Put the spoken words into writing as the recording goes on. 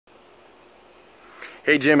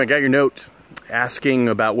Hey Jim, I got your note asking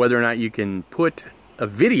about whether or not you can put a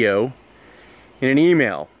video in an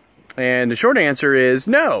email. And the short answer is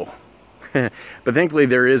no. But thankfully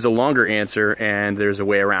there is a longer answer and there's a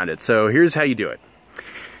way around it. So here's how you do it.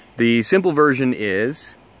 The simple version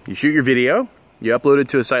is you shoot your video, you upload it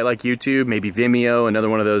to a site like YouTube, maybe Vimeo, another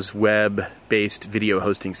one of those web-based video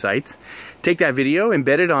hosting sites. Take that video,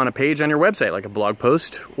 embed it on a page on your website, like a blog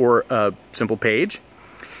post or a simple page.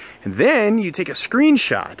 And then you take a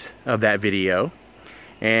screenshot of that video,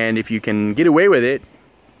 and if you can get away with it,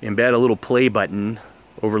 embed a little play button,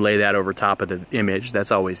 overlay that over top of the image.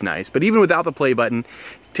 That's always nice. But even without the play button,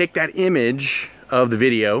 take that image of the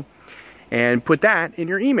video and put that in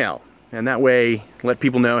your email. And that way, let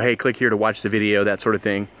people know, hey, click here to watch the video, that sort of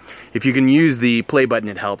thing. If you can use the play button,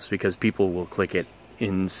 it helps because people will click it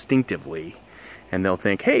instinctively. And they'll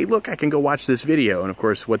think, hey, look, I can go watch this video. And of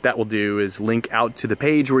course, what that will do is link out to the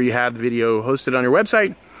page where you have the video hosted on your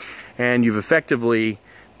website, and you've effectively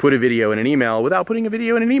put a video in an email without putting a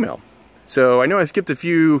video in an email. So I know I skipped a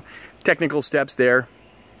few technical steps there,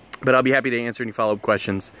 but I'll be happy to answer any follow-up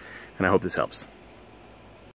questions, and I hope this helps.